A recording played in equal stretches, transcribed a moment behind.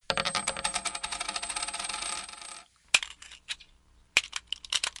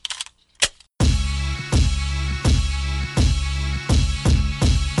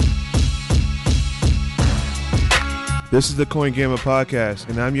This is the Coin Gamma Podcast,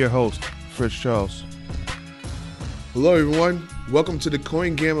 and I'm your host, Fritz Charles. Hello, everyone. Welcome to the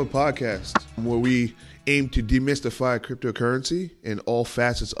Coin Gamma Podcast, where we aim to demystify cryptocurrency and all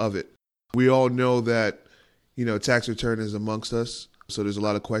facets of it. We all know that, tax return is amongst us, so there's a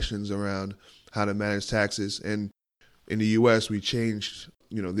lot of questions around how to manage taxes. And in the U.S., we changed,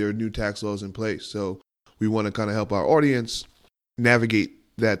 there are new tax laws in place. So we want to kind of help our audience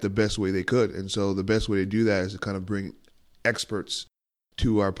navigate that the best way they could. And so the best way to do that is to kind of bring experts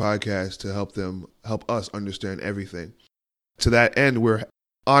to our podcast to help us understand everything. To that end, we're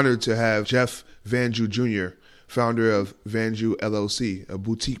honored to have Jeff Vanju Jr., founder of Vanju LLC, a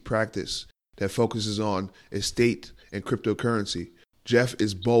boutique practice that focuses on estate and cryptocurrency. Jeff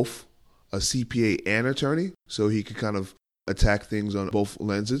is both a CPA and attorney, so he can kind of attack things on both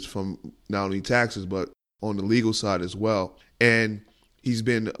lenses, from not only taxes, but on the legal side as well. And he's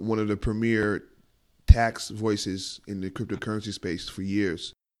been one of the premier tax voices in the cryptocurrency space for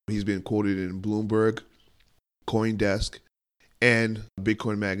years. He's been quoted in Bloomberg, CoinDesk, and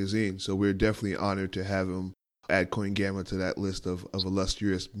Bitcoin Magazine. So we're definitely honored to have him add Coin Gamma to that list of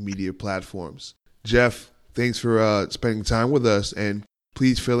illustrious media platforms. Jeff, thanks for spending time with us, and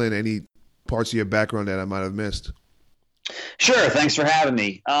please fill in any parts of your background that I might have missed. Sure. Thanks for having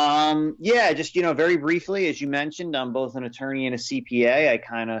me. Just, very briefly, as you mentioned, I'm both an attorney and a CPA. I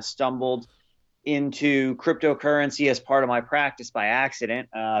kind of stumbled into cryptocurrency as part of my practice by accident,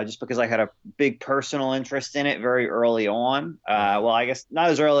 just because I had a big personal interest in it very early on. I guess not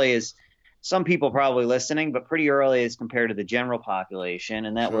as early as some people probably listening, but pretty early as compared to the general population.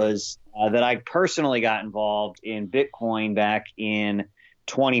 And that was that I personally got involved in Bitcoin back in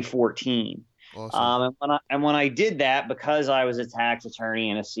 2014. Awesome. And when I did that, because I was a tax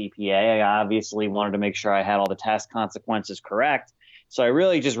attorney and a CPA, I obviously wanted to make sure I had all the tax consequences correct. So I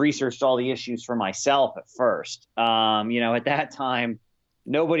really just researched all the issues for myself at first. At that time,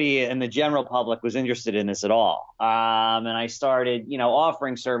 nobody in the general public was interested in this at all. And I started,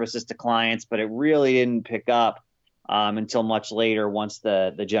 offering services to clients, but it really didn't pick up until much later once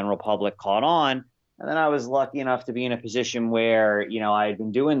the general public caught on. And then I was lucky enough to be in a position where, I had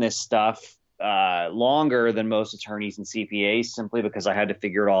been doing this stuff longer than most attorneys and CPAs, simply because I had to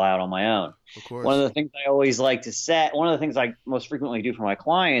figure it all out on my own. Of course. One of the things I most frequently do for my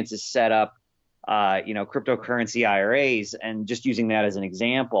clients is set up, cryptocurrency IRAs, and just using that as an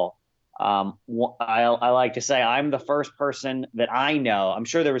example. I like to say I'm the first person that I know. I'm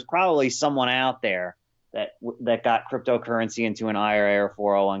sure there was probably someone out there that got cryptocurrency into an IRA or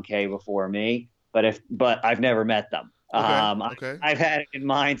 401k before me, but I've never met them. Okay. I've had it in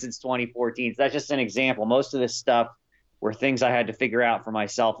mind since 2014. So that's just an example. Most of this stuff were things I had to figure out for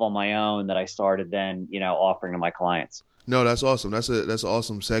myself on my own that I started then, offering to my clients. No, that's awesome. That's an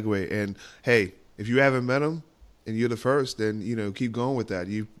awesome segue. And hey, if you haven't met them and you're the first, then keep going with that.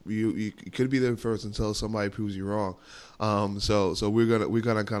 You could be the first until somebody proves you wrong. So we're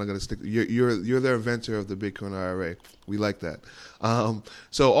gonna stick. You're the inventor of the Bitcoin IRA. We like that.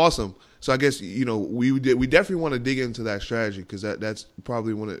 So awesome. So I guess we definitely want to dig into that strategy, because that's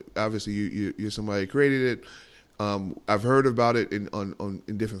probably obviously you're somebody who created it. I've heard about it in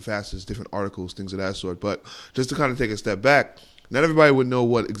different facets, different articles, things of that sort. But just to kind of take a step back, not everybody would know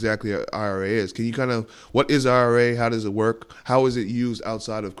what exactly an IRA is. Can you what is IRA? How does it work? How is it used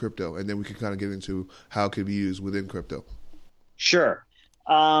outside of crypto? And then we can kind of get into how it could be used within crypto. Sure.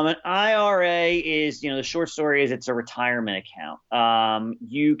 An IRA is, the short story is it's a retirement account.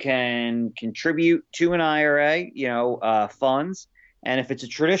 You can contribute to an IRA, funds. And if it's a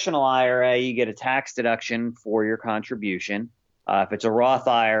traditional IRA, you get a tax deduction for your contribution. If it's a Roth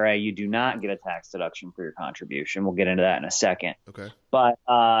IRA, you do not get a tax deduction for your contribution. We'll get into that in a second. Okay. But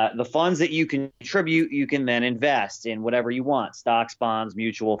the funds that you contribute, you can then invest in whatever you want: stocks, bonds,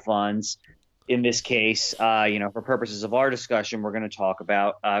 mutual funds. In this case, for purposes of our discussion, we're going to talk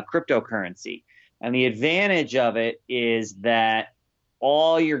about cryptocurrency. And the advantage of it is that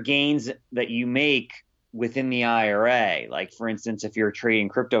all your gains that you make within the IRA, like for instance, if you're trading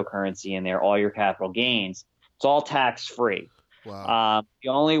cryptocurrency in there, all your capital gains, it's all tax free. Wow. The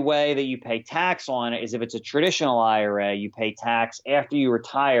only way that you pay tax on it is if it's a traditional IRA. You pay tax after you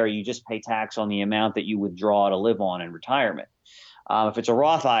retire. You just pay tax on the amount that you withdraw to live on in retirement. If it's a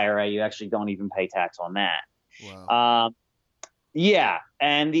Roth IRA, you actually don't even pay tax on that. Wow.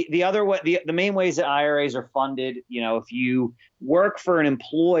 And the other way, the main ways that IRAs are funded, if you work for an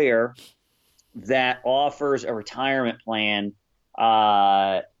employer that offers a retirement plan,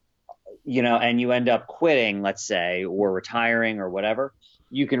 and you end up quitting, let's say, or retiring or whatever,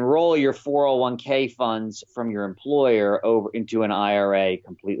 you can roll your 401k funds from your employer over into an IRA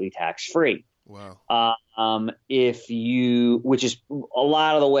completely tax-free. Wow. Which is a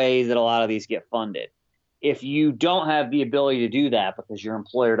lot of the ways that a lot of these get funded. If you don't have the ability to do that because your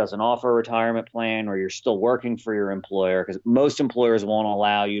employer doesn't offer a retirement plan or you're still working for your employer, because most employers won't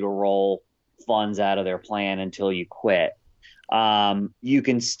allow you to roll funds out of their plan until you quit. You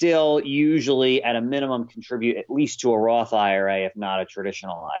can still usually at a minimum contribute at least to a Roth IRA, if not a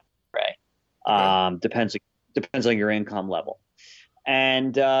traditional IRA. Depends on your income level.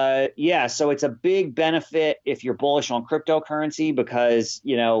 And so it's a big benefit if you're bullish on cryptocurrency because,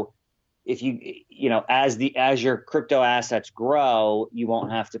 if as your crypto assets grow, you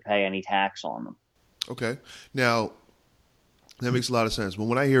won't have to pay any tax on them. Okay. Now, that makes a lot of sense. But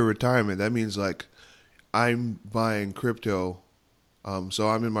when I hear retirement, that means like I'm buying crypto. So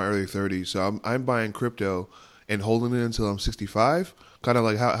I'm in my early 30s. So I'm buying crypto and holding it until I'm 65. Kind of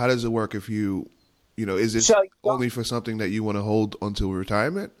like how does it work if is it only for something that you want to hold until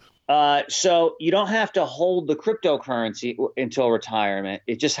retirement? So you don't have to hold the cryptocurrency until retirement.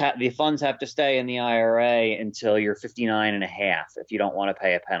 It just the funds have to stay in the IRA until you're 59 and a half if you don't want to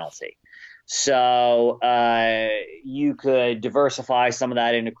pay a penalty. So you could diversify some of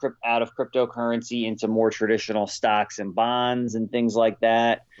that out of cryptocurrency into more traditional stocks and bonds and things like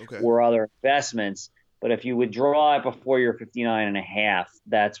that, or other investments. But if you withdraw it before you're 59 and a half,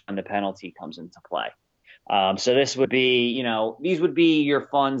 that's when the penalty comes into play. So this would be, these would be your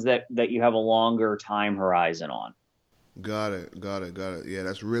funds that you have a longer time horizon on. Got it. Yeah,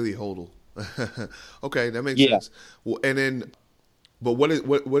 that's really HODL. Okay, that makes sense. Well, and then, but what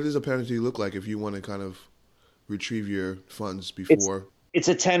does a penalty look like if you want to kind of retrieve your funds before? It's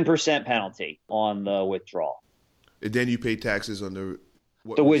a 10% penalty on the withdrawal. And then you pay taxes on the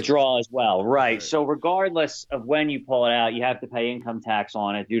withdrawal as well, right? So regardless of when you pull it out, you have to pay income tax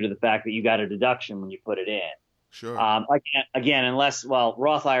on it due to the fact that you got a deduction when you put it in. Sure. Again, unless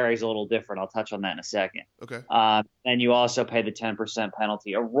Roth IRA is a little different. I'll touch on that in a second. Okay. And you also pay the 10%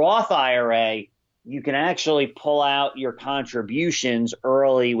 penalty. A Roth IRA, you can actually pull out your contributions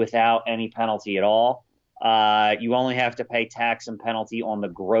early without any penalty at all. You only have to pay tax and penalty on the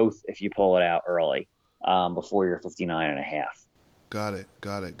growth if you pull it out early before you're 59 and a half. Got it.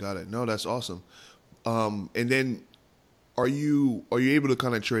 No, that's awesome. And then are you able to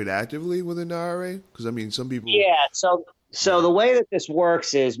kind of trade actively within the IRA? Because I mean, some people. Yeah. So the way that this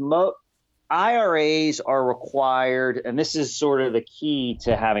works is IRAs are required, and this is sort of the key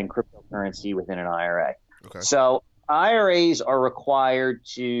to having cryptocurrency within an IRA. Okay. So IRAs are required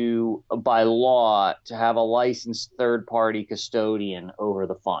by law, to have a licensed third-party custodian over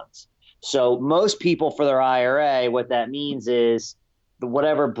the funds. So most people for their IRA, what that means is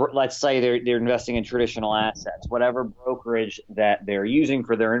let's say they're investing in traditional assets, whatever brokerage that they're using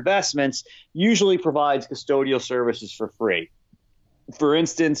for their investments usually provides custodial services for free. For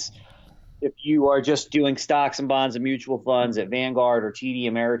instance, if you are just doing stocks and bonds and mutual funds at Vanguard or TD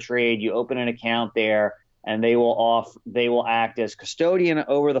Ameritrade, you open an account there and they will act as custodian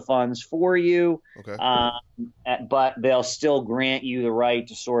over the funds for you. Okay. But they'll still grant you the right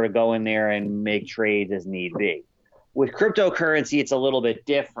to sort of go in there and make trades as need be. With cryptocurrency, it's a little bit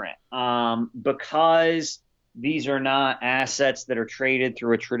different because these are not assets that are traded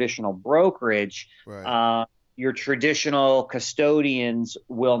through a traditional brokerage. Right. Your traditional custodians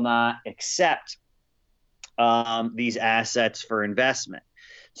will not accept these assets for investment.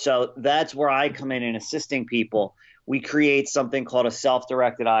 So that's where I come in assisting people. We create something called a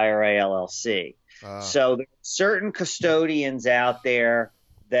self-directed IRA LLC. So there are certain custodians out there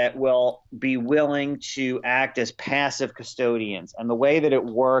that will be willing to act as passive custodians. And the way that it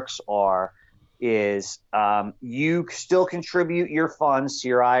works is you still contribute your funds to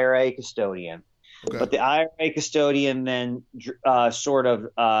your IRA custodian, but the IRA custodian then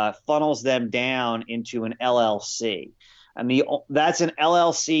funnels them down into an LLC. And that's an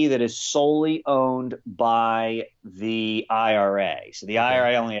LLC that is solely owned by the IRA. So the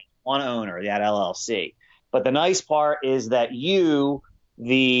IRA only has one owner, that LLC. But the nice part is that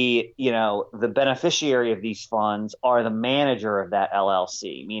the beneficiary of these funds are the manager of that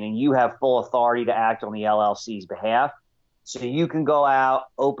LLC, meaning you have full authority to act on the LLC's behalf. So you can go out,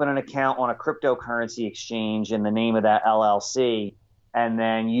 open an account on a cryptocurrency exchange in the name of that LLC, and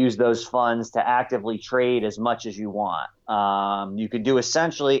then use those funds to actively trade as much as you want. You could do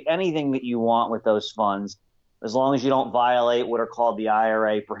essentially anything that you want with those funds, as long as you don't violate what are called the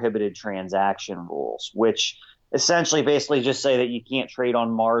IRA prohibited transaction rules, which essentially basically just say that you can't trade on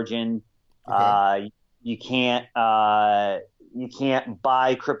margin. You can't buy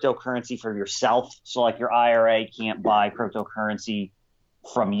cryptocurrency for yourself. So like your IRA can't buy cryptocurrency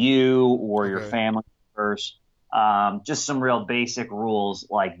from you or your family members. Just some real basic rules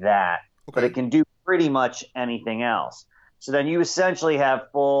like that. but it can do pretty much anything else. So then you essentially have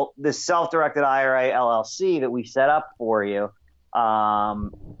this self-directed IRA LLC that we set up for you.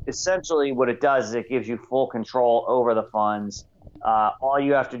 Essentially what it does is it gives you full control over the funds. All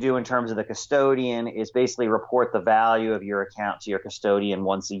you have to do in terms of the custodian is basically report the value of your account to your custodian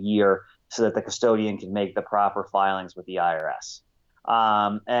once a year so that the custodian can make the proper filings with the IRS.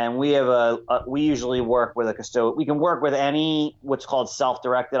 And we usually work with a custodian. We can work with any what's called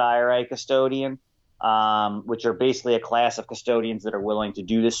self-directed IRA custodian, which are basically a class of custodians that are willing to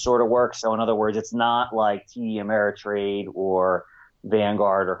do this sort of work. So in other words, it's not like TD Ameritrade or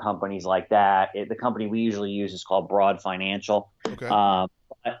Vanguard or companies like that. The company we usually use is called Broad Financial. Okay. But,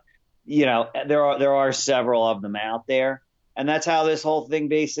 there are several of them out there, and that's how this whole thing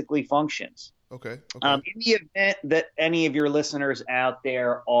basically functions. Okay. In the event that any of your listeners out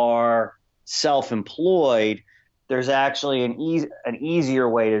there are self-employed, there's actually an easier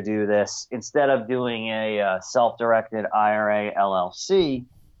way to do this. Instead of doing a self-directed IRA LLC,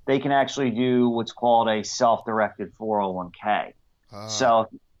 they can actually do what's called a self-directed 401k. So if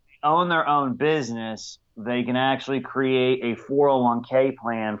they own their own business, they can actually create a 401k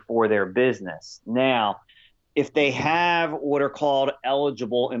plan for their business. Now, if they have what are called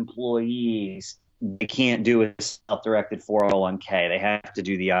eligible employees, they can't do a self-directed 401k. They have to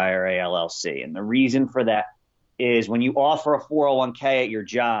do the IRA LLC. And the reason for that is when you offer a 401k at your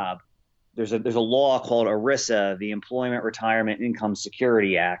job, there's a law called ERISA, the Employment Retirement Income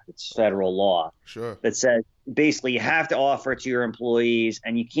Security Act. It's federal law. Sure. That says basically you have to offer it to your employees,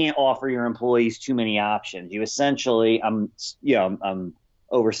 and you can't offer your employees too many options. You essentially, I'm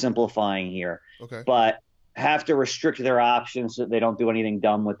oversimplifying here, but have to restrict their options so that they don't do anything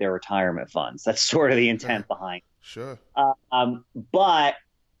dumb with their retirement funds. That's sort of the intent behind it. Sure. But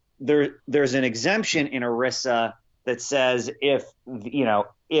there's an exemption in ERISA that says if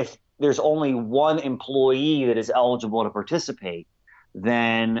there's only one employee that is eligible to participate,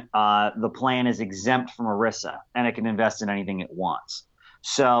 then the plan is exempt from ERISA and it can invest in anything it wants.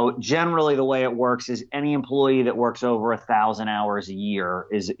 So generally the way it works is any employee that works over 1,000 hours a year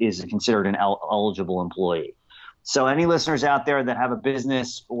is considered an eligible employee. So any listeners out there that have a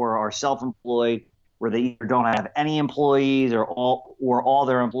business or are self-employed where they either don't have any employees or all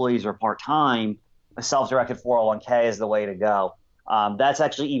their employees are part-time, a self-directed 401k is the way to go. That's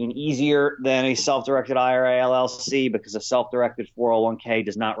actually even easier than a self-directed IRA LLC because a self-directed 401k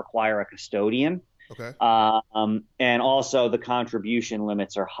does not require a custodian. Okay. And also the contribution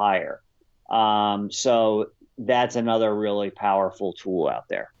limits are higher. So that's another really powerful tool out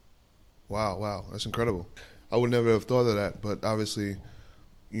there. Wow. That's incredible. I would never have thought of that, but obviously,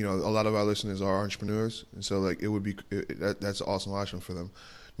 a lot of our listeners are entrepreneurs, and so that's an awesome option for them.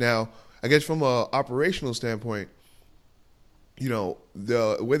 Now, I guess from an operational standpoint,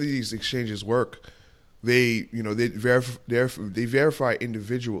 the way these exchanges work, they verify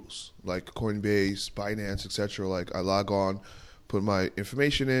individuals like Coinbase, Binance, etc. Like I log on, put my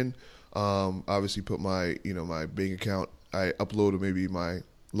information in, obviously put my my bank account. I upload maybe my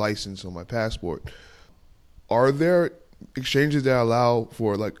license or my passport. Are there exchanges that allow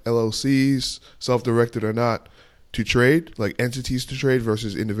for like LLCs, self-directed or not, to trade, like entities to trade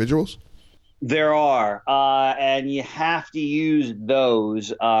versus individuals? There are, and you have to use those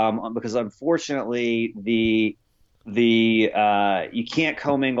because unfortunately you can't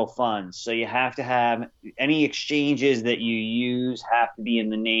commingle funds. So you have to have any exchanges that you use have to be in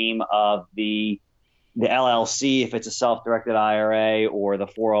the name of the LLC if it's a self-directed IRA or the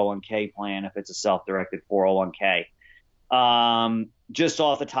 401k plan if it's a self-directed 401k. Just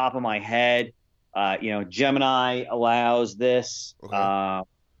off the top of my head, Gemini allows this. Okay.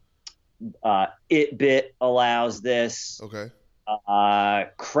 Itbit allows this. Okay.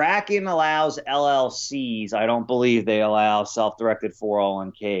 Kraken allows LLCs. I don't believe they allow self-directed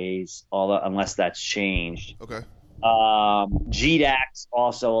 401ks, unless that's changed. Okay. GDAX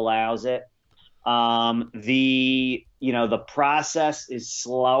also allows it. The process is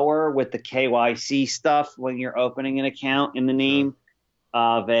slower with the KYC stuff when you're opening an account in the name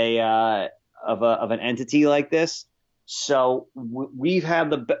of an entity like this. So we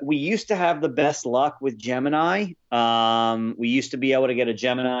used to have the best luck with Gemini. We used to be able to get a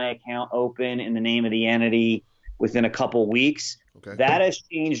Gemini account open in the name of the entity within a couple weeks. Okay. That has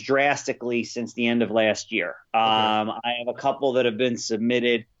changed drastically since the end of last year. I have a couple that have been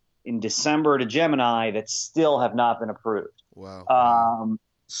submitted in December to Gemini that still have not been approved. Wow.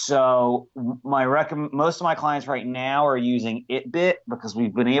 So most of my clients right now are using Itbit because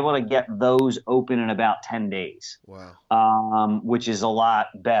we've been able to get those open in about 10 days. Wow. Which is a lot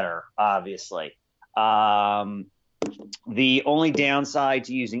better, obviously. The only downside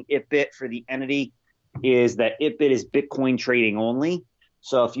to using ItBit for the entity is that ItBit is Bitcoin trading only.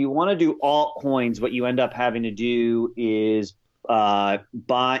 So if you want to do altcoins, what you end up having to do is you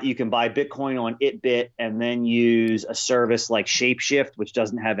can buy Bitcoin on ItBit and then use a service like Shapeshift, which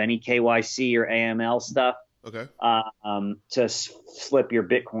doesn't have any KYC or AML stuff. Okay. To slip your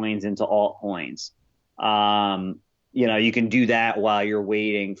Bitcoins into altcoins. You can do that while you're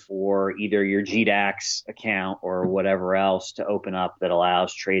waiting for either your GDAX account or whatever else to open up that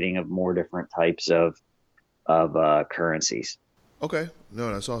allows trading of more different types of currencies. Okay.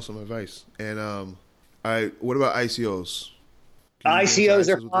 No, that's awesome advice. And what about ICOs? ICOs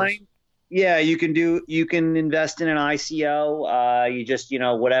are fine. Yeah, you can invest in an ICO. You just,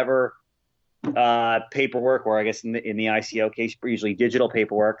 whatever paperwork, or I guess in the ICO case, usually digital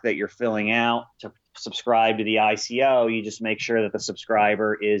paperwork that you're filling out to subscribe to the ICO, you just make sure that the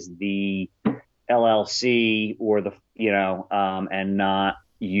subscriber is the LLC or and not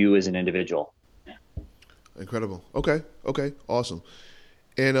you as an individual. Incredible. Okay. Awesome.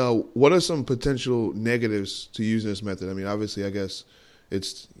 And what are some potential negatives to using this method? I mean, obviously, I guess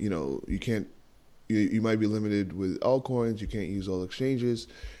it's, you can't, you might be limited with altcoins. You can't use all exchanges.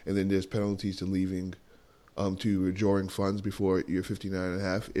 And then there's penalties to leaving, to withdrawing funds before you're 59 and a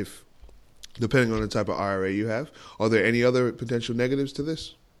half, if depending on the type of IRA you have. Are there any other potential negatives to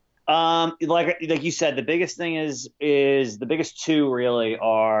this? Like you said, the biggest thing is the biggest two really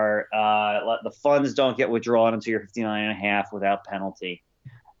are the funds don't get withdrawn until you're 59 and a half without penalty.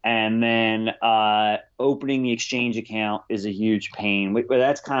 And then opening the exchange account is a huge pain. But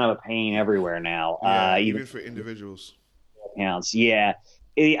that's kind of a pain everywhere now. Yeah, even for individuals. Accounts, yeah.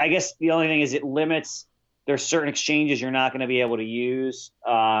 I guess the only thing is it limits. There's certain exchanges you're not going to be able to use.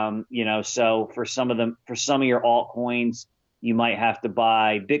 So for some of your altcoins, you might have to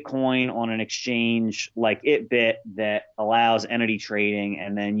buy Bitcoin on an exchange like ItBit that allows entity trading,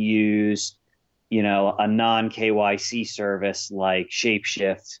 and then use a non-KYC service like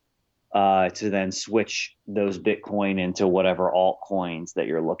Shapeshift to then switch those Bitcoin into whatever altcoins that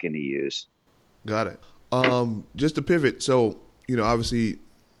you're looking to use. Got it. Just to pivot, so, obviously,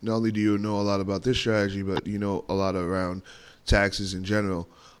 not only do you know a lot about this strategy, but you know a lot around taxes in general.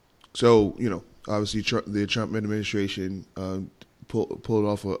 So, obviously the Trump administration pulled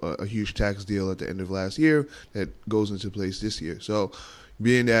off a huge tax deal at the end of last year that goes into place this year. So,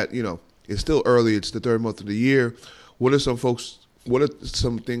 being that, it's still early. It's the third month of the year. What are some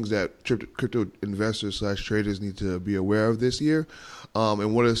things that crypto investors / traders need to be aware of this year?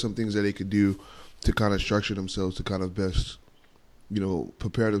 And what are some things that they could do to kind of structure themselves to kind of best,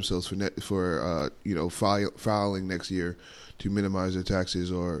 prepare themselves for filing next year to minimize their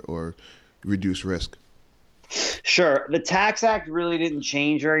taxes or reduce risk? Sure. The Tax Act really didn't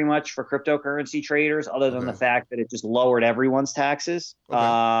change very much for cryptocurrency traders, other than the fact that it just lowered everyone's taxes.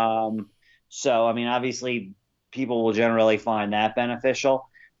 Okay. So, I mean, obviously, people will generally find that beneficial.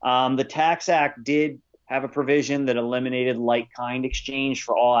 The Tax Act did have a provision that eliminated like-kind exchange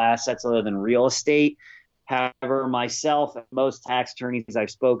for all assets other than real estate. However, myself and most tax attorneys I've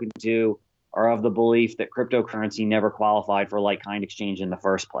spoken to are of the belief that cryptocurrency never qualified for like-kind exchange in the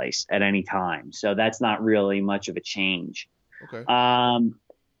first place at any time. So that's not really much of a change. Okay.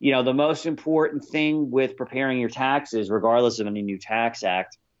 The most important thing with preparing your taxes, regardless of any new tax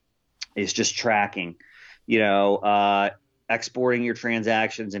act, is just tracking. Exporting your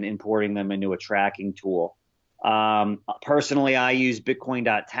transactions and importing them into a tracking tool. Personally, I use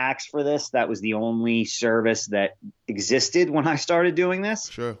Bitcoin.tax for this. That was the only service that existed when I started doing this.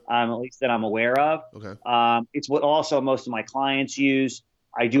 Sure. At least that I'm aware of. Okay. It's what also most of my clients use.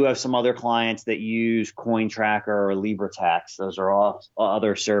 I do have some other clients that use CoinTracker or LibreTax. Those are all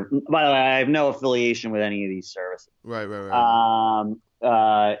other services. By the way, I have no affiliation with any of these services. Right.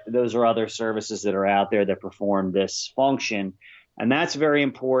 Those are other services that are out there that perform this function. And that's very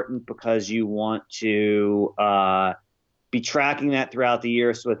important because you want to be tracking that throughout the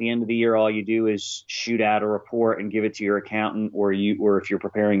year. So at the end of the year, all you do is shoot out a report and give it to your accountant, or if you're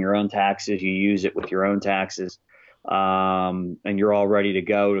preparing your own taxes, you use it with your own taxes, and you're all ready to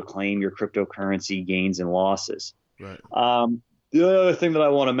go to claim your cryptocurrency gains and losses. Right. The other thing that I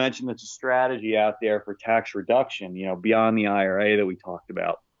want to mention that's a strategy out there for tax reduction, beyond the IRA that we talked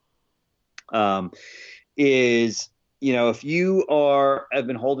about, is if you have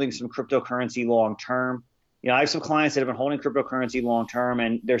been holding some cryptocurrency long term, I have some clients that have been holding cryptocurrency long term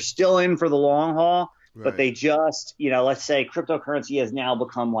and they're still in for the long haul, but they just, let's say cryptocurrency has now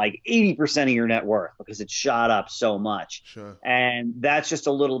become like 80% of your net worth because it's shot up so much. Sure. And that's just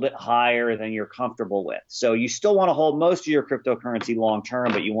a little bit higher than you're comfortable with. So you still want to hold most of your cryptocurrency long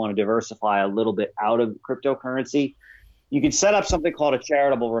term, but you want to diversify a little bit out of cryptocurrency. You can set up something called a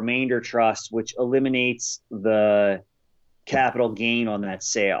charitable remainder trust, which eliminates the capital gain on that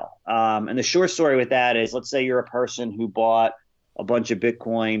sale. And the short story with that is, let's say you're a person who bought a bunch of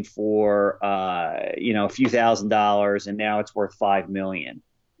Bitcoin for, a few $1,000s, and now it's worth 5 million.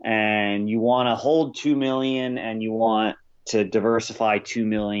 And you want to hold 2 million and you want to diversify 2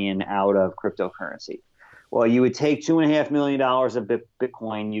 million out of cryptocurrency. Well, you would take $2.5 million of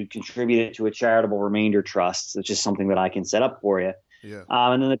Bitcoin, you contribute it to a charitable remainder trust, which is something that I can set up for you. Yeah.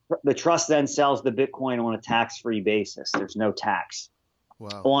 And then the trust then sells the Bitcoin on a tax-free basis. There's no tax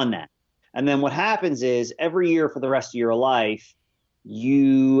on that. And then what happens is every year for the rest of your life,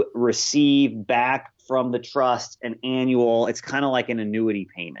 you receive back from the trust an annual, it's kind of like an annuity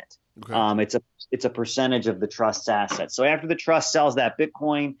payment. Okay. It's a percentage of the trust's assets. So after the trust sells that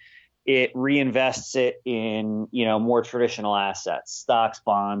Bitcoin, it reinvests it in, more traditional assets, stocks,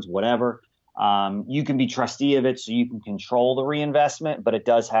 bonds, whatever. You can be trustee of it, so you can control the reinvestment, but it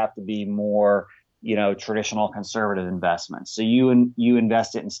does have to be more, traditional conservative investments. So you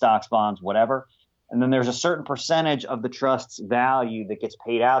invest it in stocks, bonds, whatever. And then there's a certain percentage of the trust's value that gets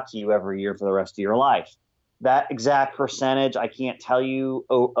paid out to you every year for the rest of your life. That exact percentage, I can't tell you,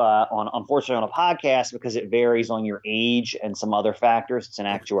 unfortunately, on a podcast because it varies on your age and some other factors. It's an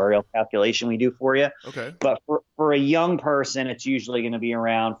actuarial calculation we do for you. Okay. But for a young person, it's usually going to be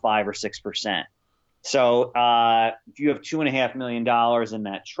around 5 or 6%. So if you have $2.5 million in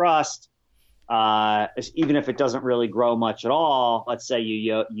that trust, even if it doesn't really grow much at all, let's say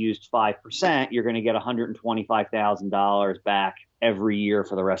you used 5%, you're going to get $125,000 back every year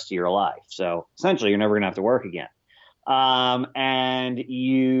for the rest of your life. So essentially, you're never going to have to work again. And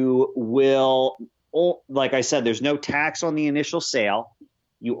you will, like I said, there's no tax on the initial sale.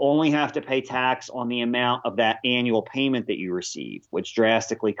 You only have to pay tax on the amount of that annual payment that you receive, which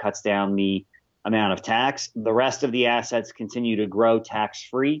drastically cuts down the amount of tax. The rest of the assets continue to grow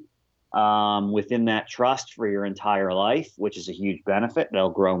tax-free within that trust for your entire life, which is a huge benefit. They'll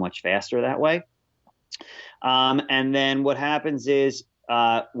grow much faster that way. And then what happens is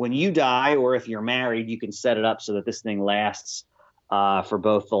when you die, or if you're married, you can set it up so that this thing lasts for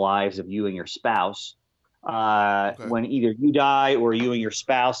both the lives of you and your spouse. Okay. When either you die or you and your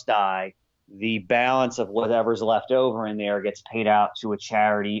spouse die, the balance of whatever's left over in there gets paid out to a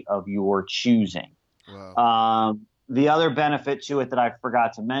charity of your choosing. Wow. The other benefit to it that I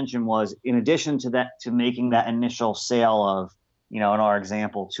forgot to mention was, in addition to that, to making that initial sale of, in our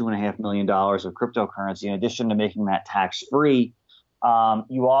example, $2.5 million of cryptocurrency, in addition to making that tax-free,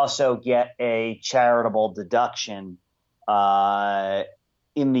 you also get a charitable deduction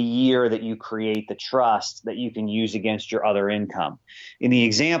in the year that you create the trust that you can use against your other income. In the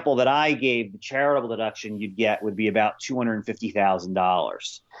example that I gave, the charitable deduction you'd get would be about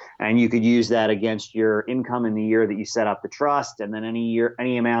 $250,000. And you could use that against your income in the year that you set up the trust. And then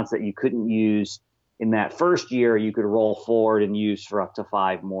any amounts that you couldn't use in that first year, you could roll forward and use for up to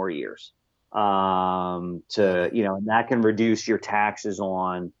 5 more years. And that can reduce your taxes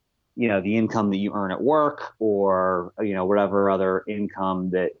on the income that you earn at work, or, whatever other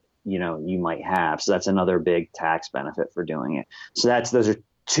income that, you might have. So that's another big tax benefit for doing it. So those are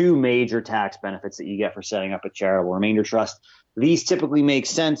 2 major tax benefits that you get for setting up a charitable remainder trust. These typically make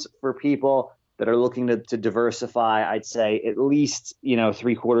sense for people that are looking to diversify, I'd say at least,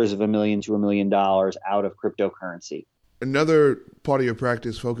 $750,000 to $1 million out of cryptocurrency. Another part of your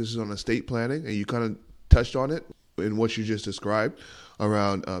practice focuses on estate planning, and you kind of touched on it in what you just described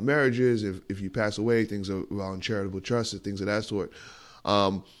around marriages, if you pass away, things around charitable trusts and things of that sort.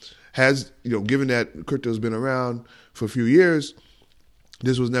 Given that crypto's been around for a few years,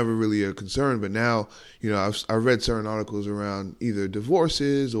 this was never really a concern, but now, I've read certain articles around either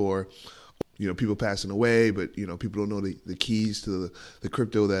divorces or, people passing away, but, people don't know the keys to the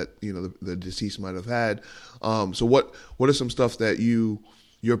crypto that, the deceased might have had. So what are some stuff that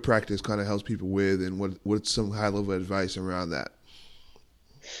your practice kind of helps people with, and what's some high level advice around that?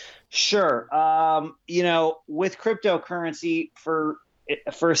 Sure. With cryptocurrency, for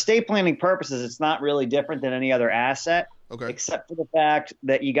estate planning purposes, it's not really different than any other asset. Okay. Except for the fact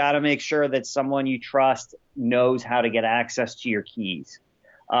that you got to make sure that someone you trust knows how to get access to your keys.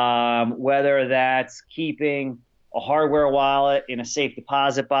 Whether that's keeping a hardware wallet in a safe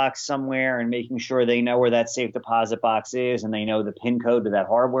deposit box somewhere and making sure they know where that safe deposit box is and they know the PIN code to that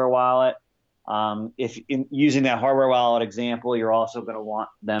hardware wallet. If in using that hardware wallet example, you're also going to want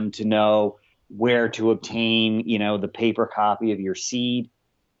them to know, where to obtain, the paper copy of your seed.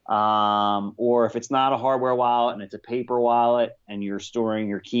 Or if it's not a hardware wallet and it's a paper wallet and you're storing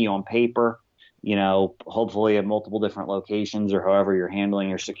your key on paper, hopefully at multiple different locations or however you're handling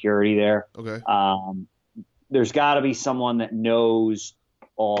your security there. Okay. There's got to be someone that knows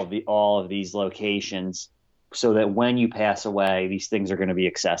all of these locations so that when you pass away, these things are going to be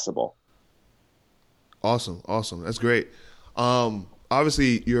accessible. Awesome. That's great.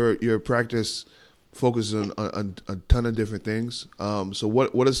 Obviously, your practice focuses on a ton of different things. So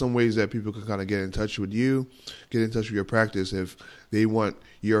what are some ways that people can kind of get in touch with you, get in touch with your practice if they want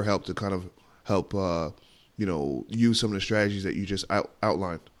your help to kind of help, use some of the strategies that you just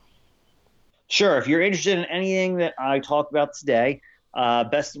outlined? Sure. If you're interested in anything that I talked about today,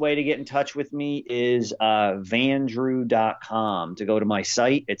 best way to get in touch with me is vandrew.com. To go to my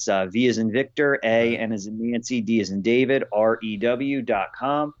site, it's V as in Victor, A, N as in Nancy, D as in David,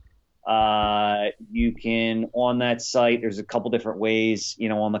 REW.com. You can, on that site, there's a couple different ways,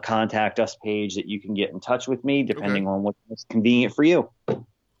 on the contact us page that you can get in touch with me, depending on what's most convenient for you.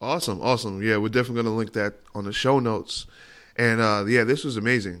 Awesome. Yeah, we're definitely going to link that on the show notes. And this was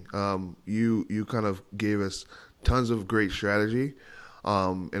amazing. You kind of gave us tons of great strategy.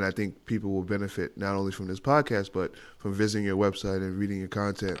 And I think people will benefit not only from this podcast, but from visiting your website and reading your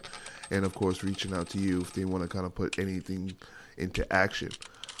content. And, of course, reaching out to you if they want to kind of put anything into action.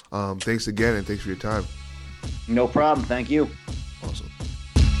 Thanks again, and thanks for your time. No problem. Thank you. Awesome.